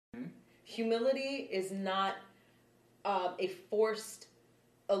Humility is not a forced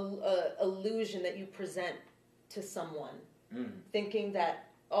illusion that you present to someone, thinking that,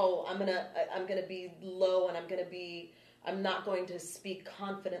 oh, I'm gonna be low, and I'm not going to speak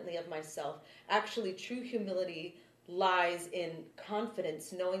confidently of myself. Actually, true humility lies in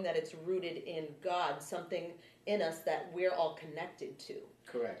confidence, knowing that it's rooted in God, something in us that we're all connected to.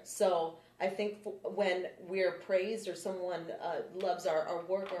 Correct. So I think when we're praised or someone loves our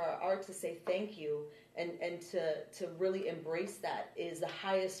work or our art, to say thank you and to really embrace that is the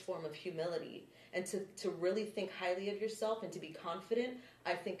highest form of humility. And to really think highly of yourself and to be confident,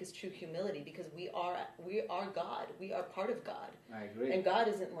 I think, is true humility, because we are God. We are part of God. I agree. And God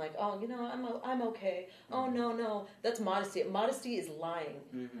isn't like, oh, I'm okay. Oh, no. That's modesty. Modesty is lying.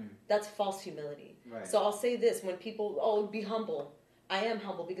 Mm-hmm. That's false humility. Right. So I'll say this: when people, oh, be humble. I am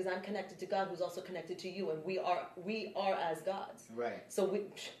humble because I'm connected to God, who's also connected to you, and we are as gods. Right. So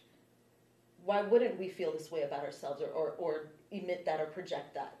why wouldn't we feel this way about ourselves or emit that or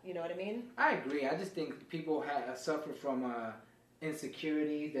project that? You know what I mean? I agree. I just think people suffer from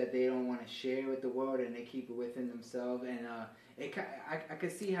insecurities that they don't want to share with the world, and they keep it within themselves. And I can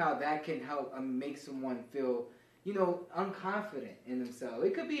see how that can help make someone feel, unconfident in themselves.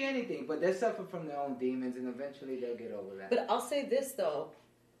 It could be anything, but they suffer from their own demons, and eventually they'll get over that. But I'll say this, though.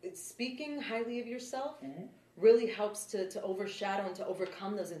 Speaking highly of yourself really helps to overshadow and to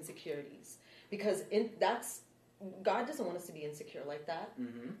overcome those insecurities. Because God doesn't want us to be insecure like that.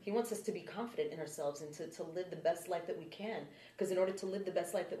 Mm-hmm. He wants us to be confident in ourselves and to live the best life that we can. Because in order to live the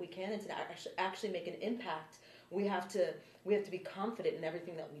best life that we can and to actually make an impact, we have to be confident in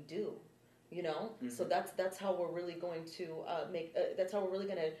everything that we do. Mm-hmm. So that's how we're really going to that's how we're really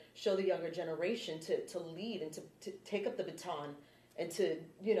going to show the younger generation to lead and to take up the baton. And to,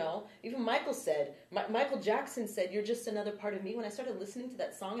 even Michael Jackson said, "You're just another part of me." When I started listening to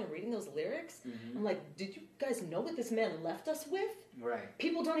that song and reading those lyrics, I'm like, did you guys know what this man left us with? Right.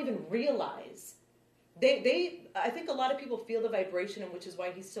 People don't even realize. I think a lot of people feel the vibration, and which is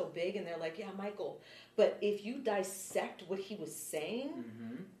why he's so big, and they're like, yeah, Michael. But if you dissect what he was saying,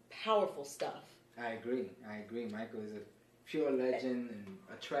 powerful stuff. I agree. Michael is a pure legend and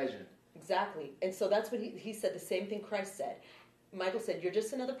a treasure. Exactly. And so that's what he said, the same thing Christ said. Michael said, "You're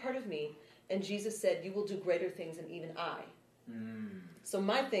just another part of me." And Jesus said, "You will do greater things than even I." So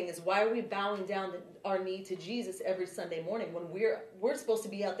my thing is, why are we bowing down our knee to Jesus every Sunday morning when we're supposed to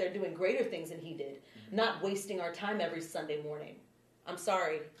be out there doing greater things than he did, not wasting our time every Sunday morning? I'm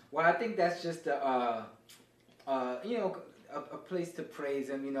sorry. Well, I think that's just a place to praise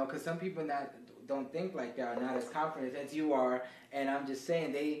him, because some people don't think like that, are not as confident as you are. And I'm just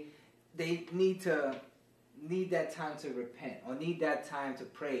saying they need that time to repent, or need that time to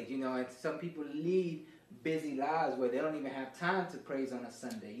praise, and some people lead busy lives where they don't even have time to praise on a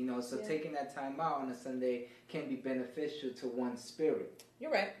Sunday, so taking that time out on a Sunday can be beneficial to one's spirit.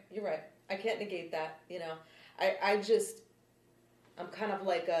 You're right. I can't negate that, I'm kind of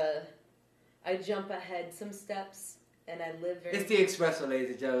like I jump ahead some steps. And I live very... It's the espresso, ladies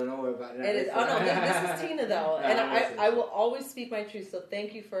and gentlemen. Don't worry about that. It is. Oh, no, this is Tina, though. And I will always speak my truth. So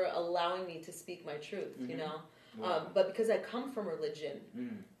thank you for allowing me to speak my truth, Wow. But because I come from religion,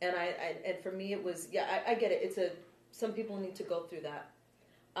 and and for me it was... Yeah, I get it. Some people need to go through that.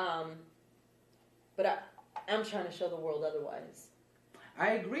 But I'm trying to show the world otherwise.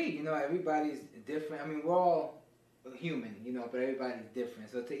 I agree. Everybody's different. I mean, we're all human, but everybody's different.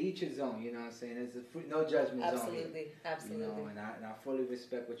 So to each his own, you know what I'm saying? There's no judgment zone here. Absolutely. And I fully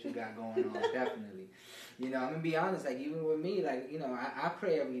respect what you got going on, definitely. I'm going to be honest, like, even with me, like, I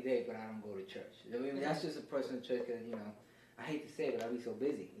pray every day, but I don't go to church. I mean, that's just a personal choice, because, I hate to say it, but I be so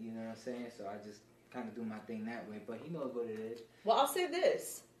busy, you know what I'm saying? So I just kind of do my thing that way, but he knows what it is. Well, I'll say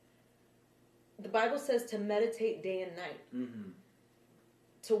this. The Bible says to meditate day and night. Mm-hmm.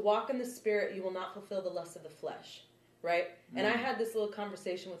 To walk in the Spirit, you will not fulfill the lust of the flesh. Right? And I had this little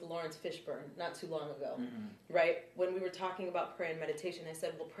conversation with Lawrence Fishburne not too long ago, right? When we were talking about prayer and meditation, I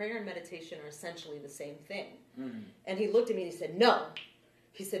said, well, prayer and meditation are essentially the same thing. And he looked at me and he said, no.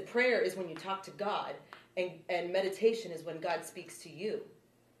 He said, prayer is when you talk to God, and meditation is when God speaks to you.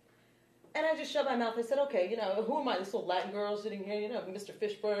 And I just shut my mouth. I said, okay, who am I, this little Latin girl sitting here, Mr.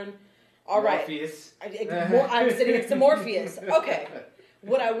 Fishburne? All right. Morpheus. I'm sitting next to Morpheus. Okay.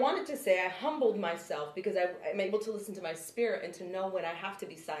 What I wanted to say, I humbled myself because I'm able to listen to my spirit and to know when I have to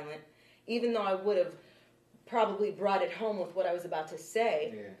be silent, even though I would have probably brought it home with what I was about to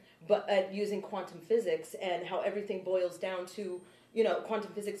say, but using quantum physics and how everything boils down to,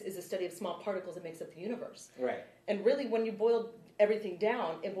 quantum physics is a study of small particles that makes up the universe. Right. And really, when you boil everything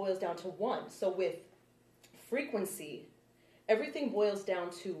down, it boils down to one. So with frequency, everything boils down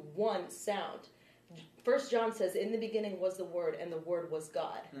to one sound. 1 John says, in the beginning was the Word, and the Word was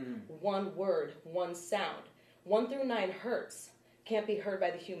God. One word, one sound. 1 through 9 hertz can't be heard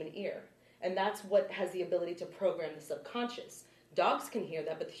by the human ear. And that's what has the ability to program the subconscious. Dogs can hear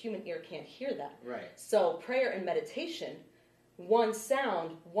that, but the human ear can't hear that. Right. So prayer and meditation, one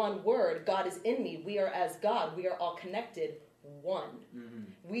sound, one word, God is in me. We are as God. We are all connected. One.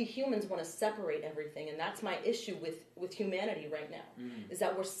 We humans want to separate everything, and that's my issue with humanity right now, is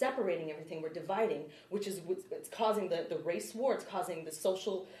that we're separating everything, we're dividing, which is it's causing the race war, it's causing the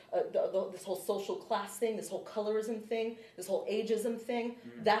social, this whole social class thing, this whole colorism thing, this whole ageism thing.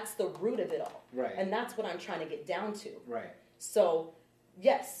 That's the root of it all. Right. And that's what I'm trying to get down to. Right. So,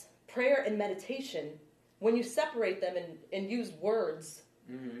 yes, prayer and meditation, when you separate them and use words,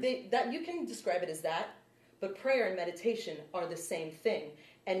 that you can describe it as that. But prayer and meditation are the same thing,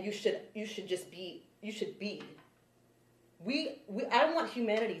 and you should be. I don't want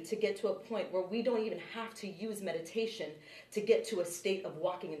humanity to get to a point where we don't even have to use meditation to get to a state of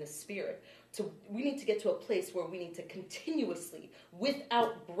walking in the Spirit. We need to get to a place where we need to continuously,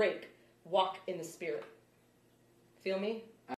 without break, walk in the Spirit. Feel me?